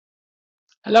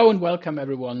Hello and welcome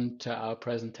everyone to our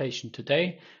presentation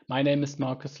today. My name is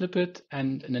Markus Lippert,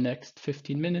 and in the next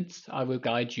 15 minutes I will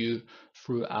guide you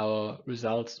through our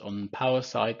results on power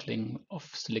cycling of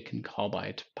silicon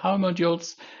carbide power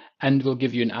modules, and will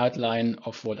give you an outline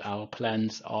of what our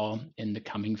plans are in the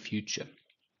coming future.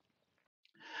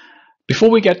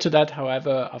 Before we get to that,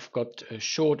 however, I've got a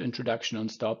short introduction on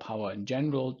StarPower in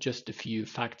general, just a few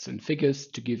facts and figures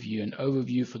to give you an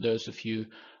overview for those of you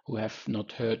who have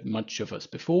not heard much of us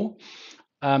before.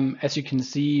 As you can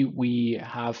see, we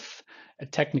have a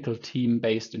technical team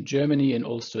based in Germany and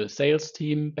also a sales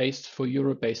team based for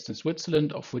Europe, based in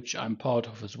Switzerland, of which I'm part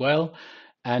of as well.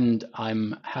 And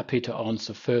I'm happy to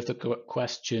answer further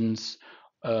questions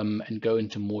and go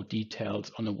into more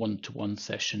details on a one-to-one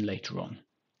session later on.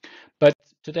 But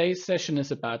today's session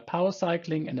is about power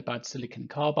cycling and about silicon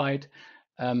carbide.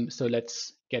 So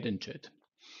let's get into it.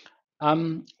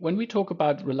 When we talk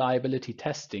about reliability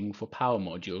testing for power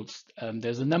modules,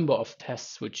 there's a number of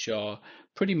tests which are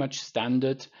pretty much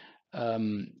standard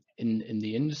in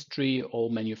the industry. All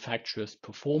manufacturers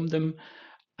perform them.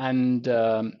 And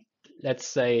let's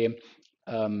say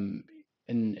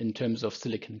in terms of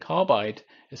silicon carbide,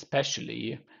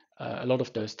 especially, a lot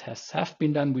of those tests have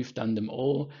been done. We've done them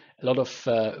all. A lot of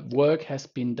work has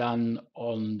been done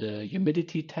on the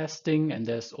humidity testing, and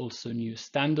there's also new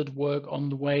standard work on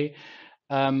the way.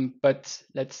 But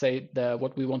let's say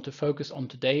what we want to focus on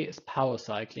today is power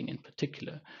cycling in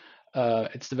particular.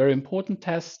 It's a very important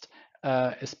test,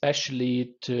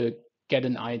 especially to get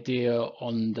an idea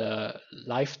on the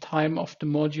lifetime of the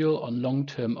module, on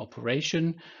long-term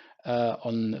operation,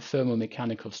 on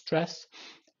thermomechanical stress,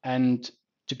 and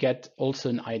to get also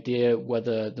an idea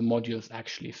whether the module is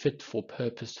actually fit for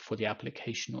purpose for the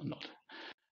application or not.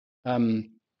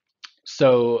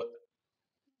 So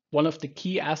one of the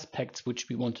key aspects which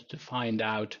we wanted to find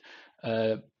out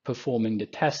performing the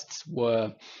tests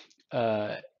were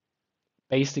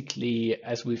basically,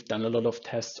 as we've done a lot of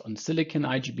tests on silicon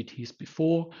IGBTs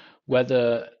before,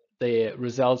 whether the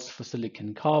results for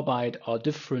silicon carbide are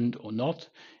different or not.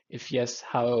 If yes,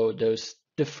 how those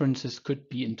differences could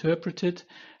be interpreted.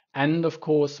 And of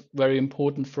course, very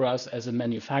important for us as a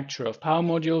manufacturer of power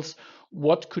modules,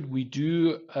 what could we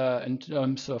do in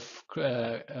terms of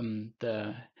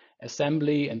the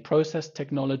assembly and process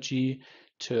technology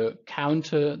to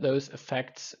counter those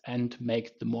effects and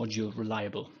make the module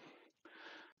reliable.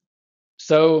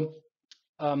 So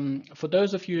for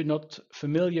those of you not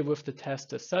familiar with the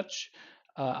test as such,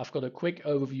 I've got a quick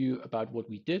overview about what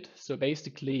we did. So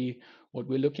basically what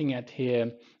we're looking at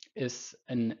here is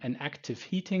an active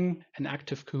heating and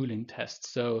active cooling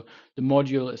test. So the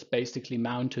module is basically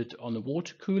mounted on a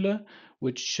water cooler,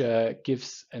 which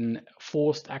gives an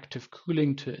forced active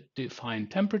cooling to define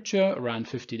temperature around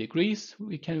 50 degrees.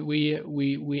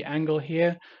 We angle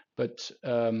here, but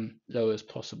low as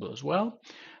possible as well.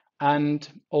 And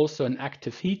also an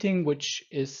active heating, which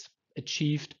is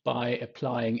achieved by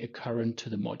applying a current to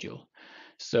the module.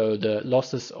 So the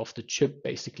losses of the chip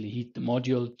basically heat the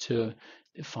module to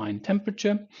define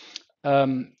temperature.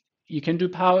 You can do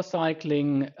power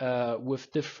cycling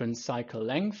with different cycle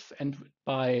length, and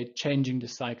by changing the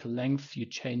cycle length, you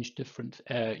change different,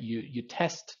 you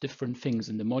test different things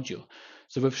in the module.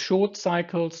 So with short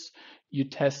cycles, you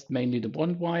test mainly the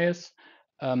bond wires.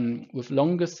 With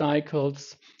longer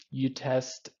cycles, you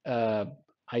test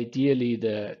ideally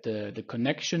the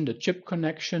connection, the chip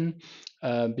connection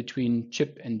between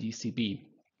chip and DCB.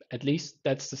 At least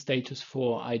that's the status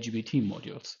for IGBT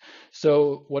modules.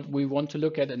 So what we want to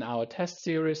look at in our test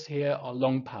series here are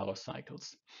long power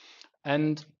cycles.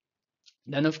 And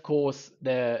then of course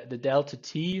the delta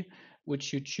T,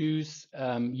 which you choose,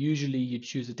 usually you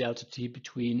choose a delta T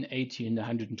between 80 and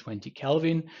 120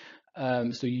 Kelvin.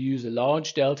 So you use a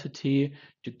large delta T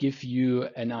to give you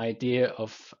an idea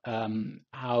of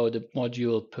how the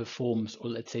module performs, or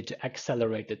let's say to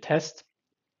accelerate the test,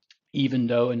 even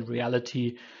though in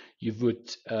reality you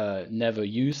would never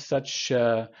use such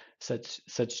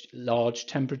large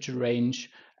temperature range,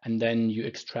 and then you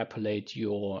extrapolate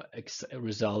your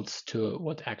results to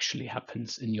what actually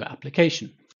happens in your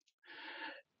application.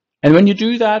 And when you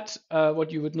do that,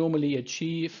 what you would normally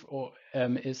achieve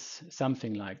is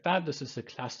something like that. This is a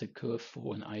classic curve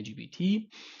for an IGBT.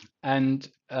 And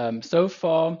so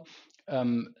far, a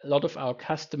lot of our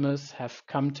customers have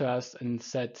come to us and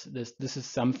said this is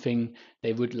something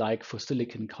they would like for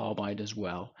silicon carbide as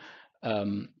well.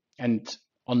 And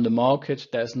on the market,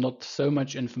 there's not so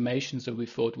much information, so we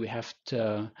thought we have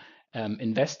to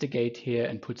investigate here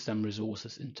and put some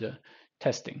resources into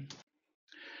testing.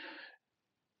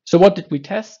 So what did we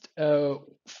test?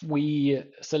 We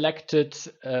selected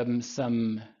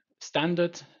some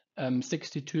standard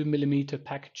 62 millimeter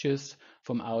packages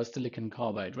from our silicon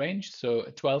carbide range, so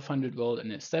a 1200 volt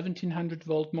and a 1700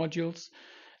 volt modules.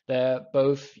 They're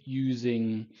both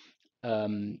using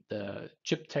the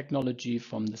chip technology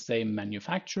from the same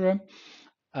manufacturer.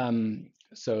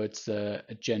 So it's a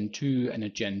Gen 2 and a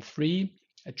Gen 3,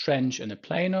 a trench and a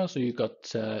planar. So you've got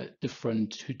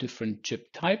two different chip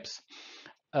types.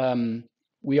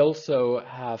 We also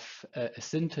have a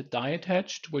sintered die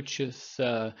attached, which is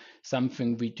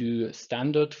something we do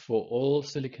standard for all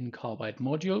silicon carbide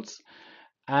modules.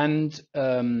 And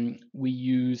we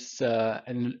use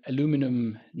an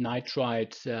aluminum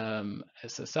nitride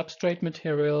as a substrate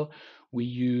material. We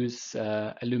use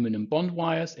aluminum bond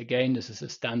wires. Again, this is a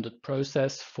standard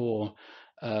process for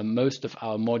most of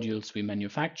our modules we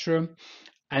manufacture.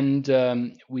 And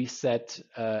we set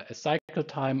a cycle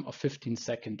time of 15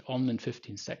 seconds on and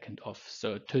 15 seconds off.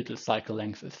 So total cycle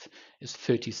length is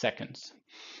 30 seconds.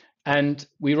 And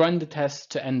we run the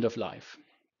test to end of life.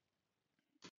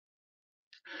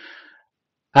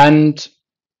 And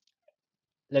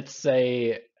let's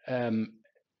say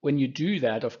when you do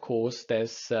that, of course,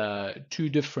 there's two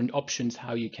different options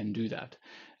how you can do that.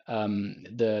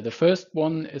 The first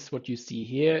one is what you see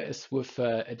here is with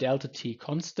a delta T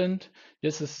constant.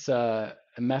 This is a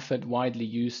method widely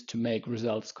used to make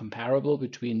results comparable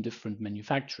between different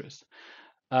manufacturers.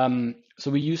 So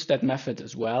we use that method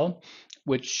as well,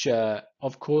 which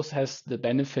of course has the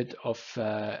benefit of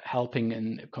helping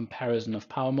in comparison of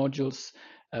power modules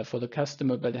for the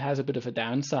customer, but it has a bit of a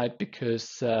downside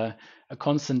because a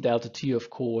constant delta T, of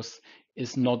course,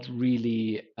 is not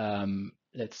really,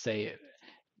 let's say,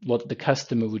 what the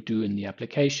customer would do in the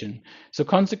application. So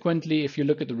consequently, if you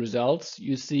look at the results,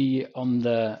 you see on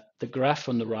the graph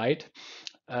on the right,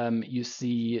 you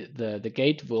see the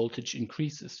gate voltage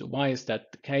increases. So why is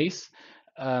that the case?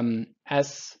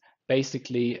 As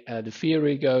basically the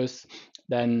theory goes,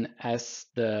 then as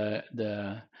the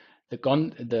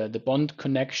bond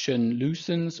connection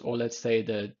loosens, or let's say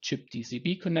the chip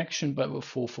DCB connection, but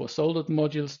for soldered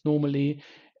modules normally,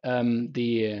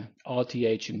 the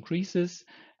RTH increases,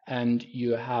 and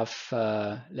you have,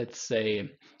 let's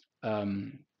say,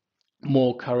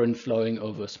 more current flowing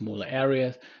over a smaller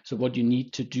area. So what you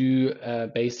need to do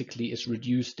basically is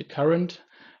reduce the current,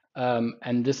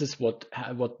 and this is what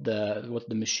the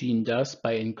machine does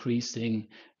by increasing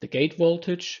the gate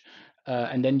voltage.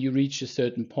 And then you reach a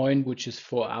certain point, which is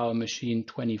for our machine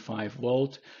 25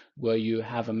 volt, where you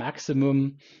have a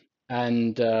maximum,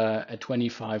 and at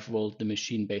 25 volt, the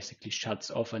machine basically shuts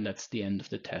off, and that's the end of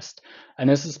the test. And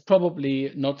this is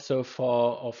probably not so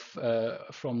far off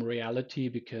from reality,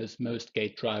 because most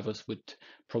gate drivers would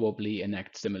probably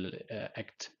act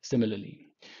similarly.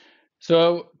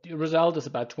 So the result is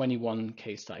about 21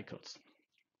 case cycles.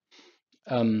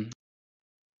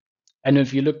 And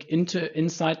if you look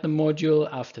inside the module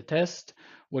after test,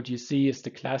 what you see is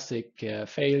the classic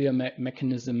failure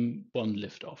mechanism: bond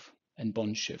liftoff and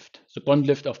bond shift. So bond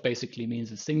liftoff basically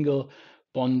means a single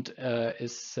bond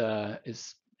has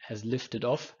lifted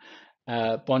off.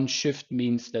 Bond shift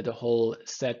means that a whole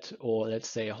set, or let's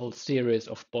say a whole series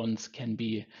of bonds, can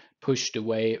be pushed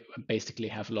away, basically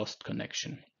have lost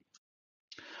connection.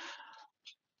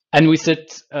 And we said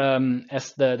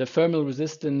as the thermal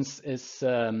resistance is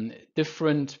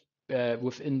different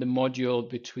within the module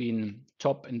between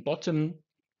top and bottom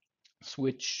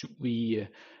switch, we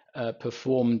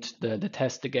performed the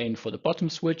test again for the bottom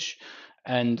switch,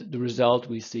 and the result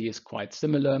we see is quite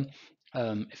similar.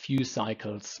 A few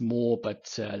cycles more,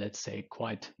 but let's say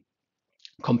quite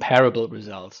comparable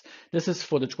results. This is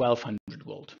for the 1200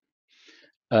 volt.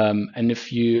 And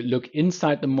if you look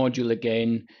inside the module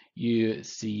again, you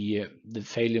see the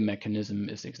failure mechanism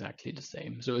is exactly the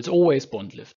same. So it's always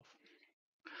bond lift.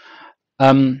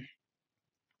 Then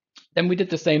we did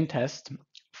the same test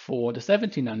for the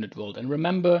 1700 volt. And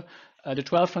remember, the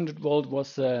 1200 volt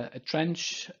was a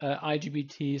trench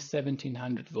IGBT,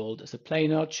 1700 volt is a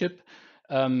planar chip.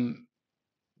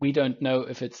 We don't know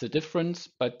if it's a difference,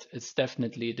 but it's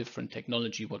definitely a different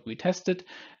technology what we tested.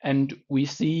 And we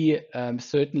see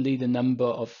certainly the number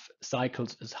of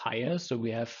cycles is higher. So we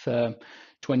have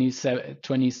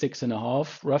 26 and a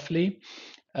half, roughly,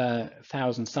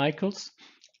 1,000 cycles.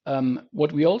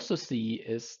 What we also see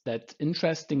is that,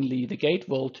 interestingly, the gate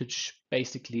voltage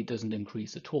basically doesn't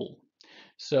increase at all.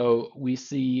 So we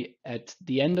see at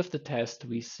the end of the test,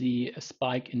 we see a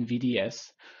spike in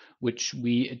VDS, which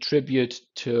we attribute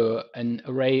to an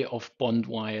array of bond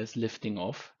wires lifting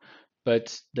off,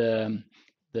 but the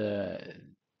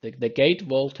gate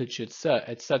voltage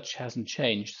as such hasn't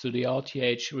changed. So the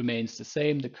RTH remains the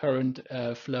same, the current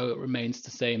flow remains the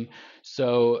same.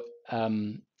 So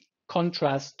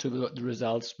contrast to the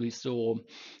results we saw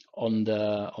on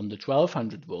the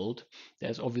 1200 volt,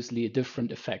 there's obviously a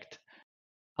different effect.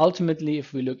 Ultimately,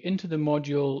 if we look into the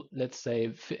module, let's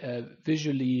say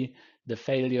visually, the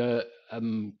failure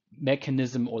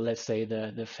mechanism, or let's say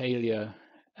the failure,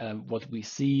 what we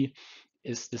see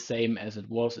is the same as it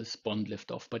was as bond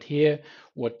liftoff. But here,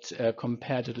 what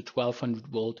compared to the 1200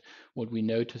 volt, what we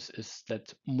notice is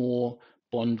that more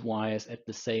bond wires at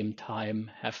the same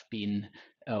time have been,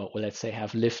 or let's say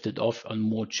have lifted off on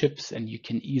more chips, and you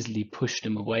can easily push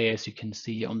them away, as you can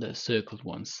see on the circled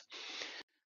ones.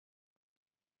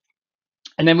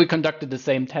 And then we conducted the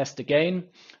same test again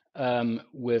for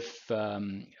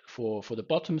the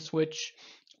bottom switch,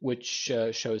 which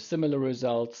shows similar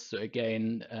results. So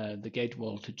again, the gate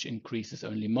voltage increases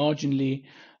only marginally,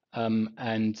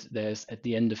 and there's at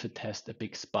the end of the test a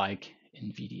big spike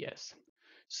in VDS.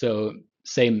 So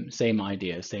same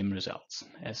idea, same results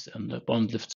as on the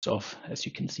bond lifts off, as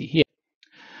you can see here.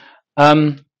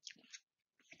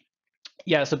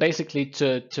 Yeah, so basically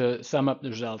to sum up the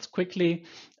results quickly,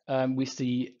 we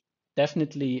see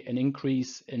definitely an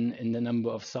increase in the number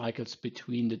of cycles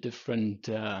between the different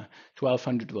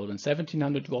 1200 volt and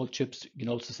 1700 volt chips. You can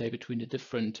also say between the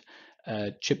different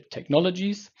chip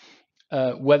technologies.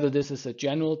 Whether this is a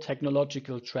general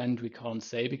technological trend, we can't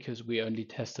say because we only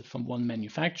tested from one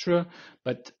manufacturer,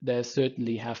 but there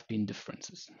certainly have been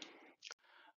differences.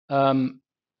 And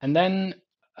then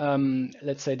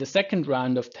let's say the second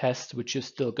round of tests, which is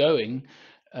still going,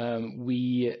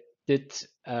 we did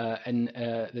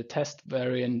the test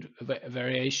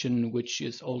variation, which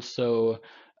is also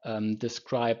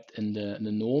described in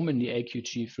the norm in the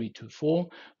AQG 324,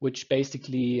 which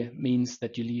basically means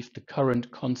that you leave the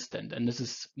current constant. And this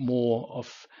is more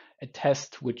of a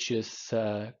test which is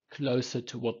closer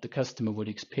to what the customer would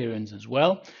experience as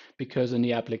well, because in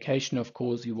the application, of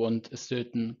course, you want a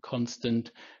certain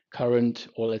constant current,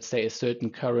 or let's say a certain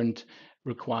current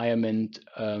requirement,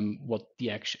 what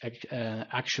the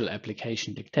actual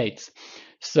application dictates.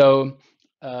 So,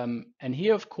 and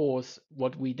here, of course,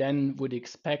 what we then would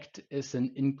expect is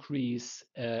an increase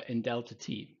in delta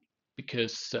T,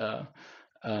 because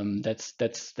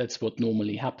that's what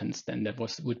normally happens. Then that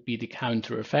would be the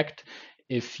counter effect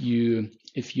if you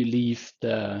leave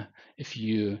the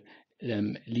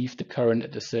current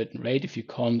at a certain rate. If you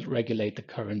can't regulate the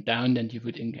current down, then you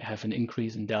would have an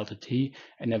increase in delta T,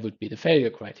 and that would be the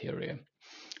failure criteria.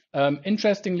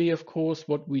 Interestingly, of course,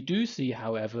 what we do see,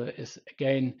 however, is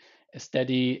again a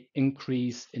steady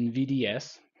increase in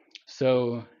VDS.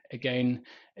 So again,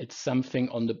 it's something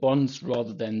on the bonds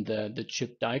rather than the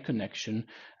chip die connection.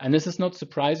 And this is not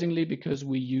surprisingly because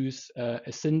we use a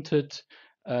sintered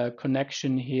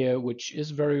connection here, which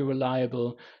is very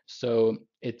reliable. So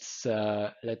it's,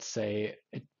 let's say,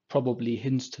 it probably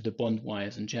hints to the bond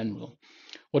wires in general.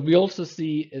 What we also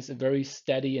see is a very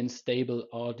steady and stable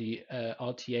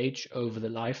RTH over the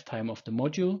lifetime of the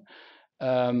module.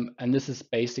 And this is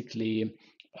basically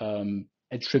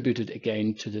attributed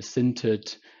again to the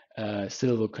sintered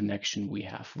silver connection we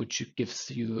have, which gives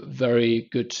you very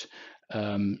good,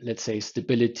 let's say,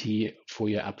 stability for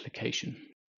your application.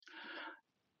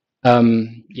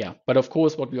 Yeah, but of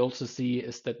course, what we also see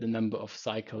is that the number of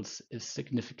cycles is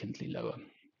significantly lower.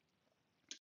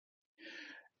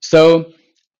 So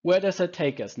where does that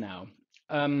take us now?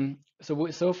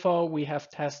 So far we have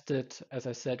tested, as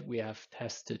I said, we have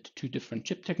tested 2 different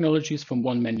chip technologies from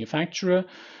one manufacturer.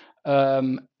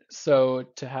 So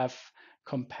to have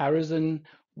comparison,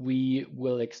 we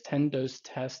will extend those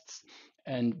tests,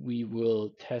 and we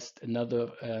will test another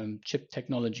chip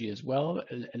technology as well,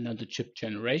 another chip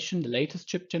generation, the latest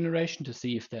chip generation, to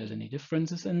see if there's any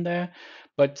differences in there.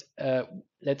 But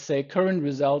let's say current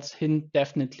results hint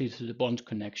definitely to the bond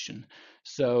connection.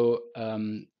 So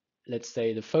let's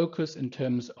say the focus in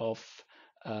terms of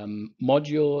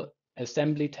module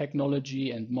assembly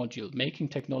technology and module making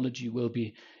technology will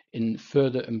be in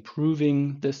further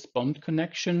improving this bond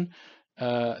connection.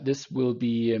 This will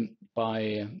be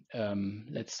by,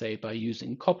 let's say, by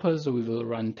using copper. So we will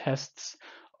run tests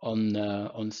on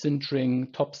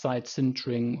sintering, topside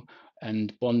sintering,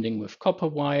 and bonding with copper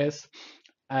wires.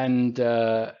 And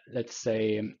let's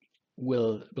say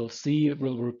we'll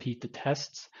repeat the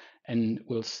tests, and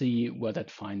we'll see where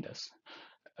that finds us.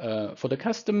 For the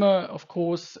customer, of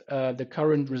course, the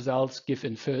current results give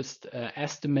in first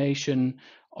estimation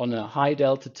on a high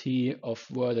delta T of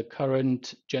where the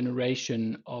current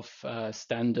generation of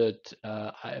standard,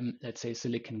 let's say,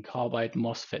 silicon carbide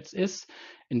MOSFETs is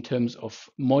in terms of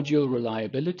module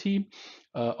reliability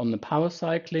on the power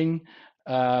cycling,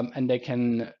 and they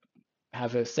can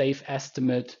have a safe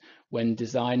estimate when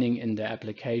designing in their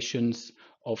applications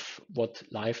of what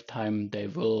lifetime they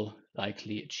will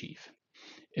likely achieve.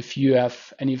 If you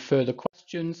have any further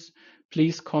questions,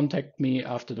 please contact me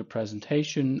after the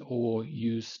presentation or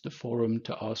use the forum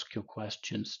to ask your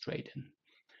questions straight in.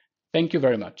 Thank you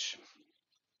very much.